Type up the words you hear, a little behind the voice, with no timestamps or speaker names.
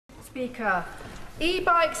Speaker,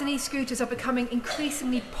 e-bikes and e-scooters are becoming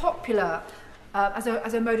increasingly popular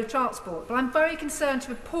as a mode of transport, but I'm very concerned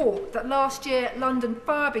to report that last year London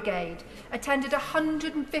Fire Brigade attended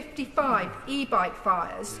 155 e-bike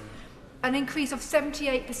fires, an increase of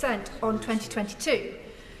 78% on 2022.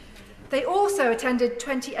 They also attended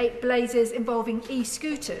 28 blazes involving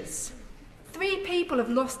e-scooters. 3 people have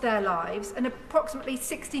lost their lives and approximately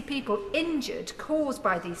 60 people injured caused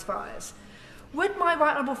by these fires. Would my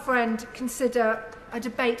right honourable friend consider a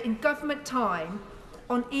debate in government time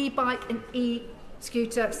on e-bike and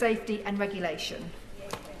e-scooter safety and regulation?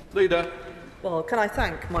 Leader. Well, can I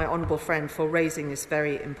thank my honourable friend for raising this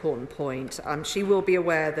very important point. She will be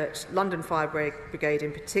aware that London Fire Brigade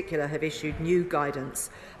in particular have issued new guidance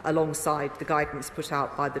alongside the guidance put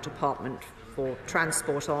out by the Department for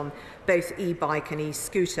Transport on both e-bike and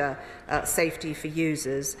e-scooter safety for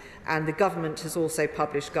users, and the government has also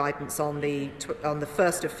published guidance on the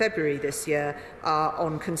 1st of February this year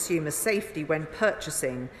on consumer safety when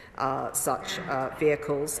purchasing such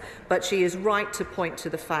vehicles. But she is right to point to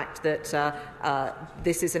the fact that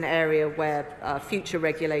this is an area where future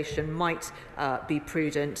regulation might be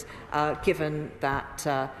prudent, given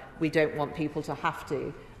that we don't want people to have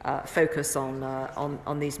to focus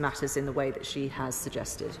on these matters in the way that she has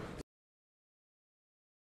suggested.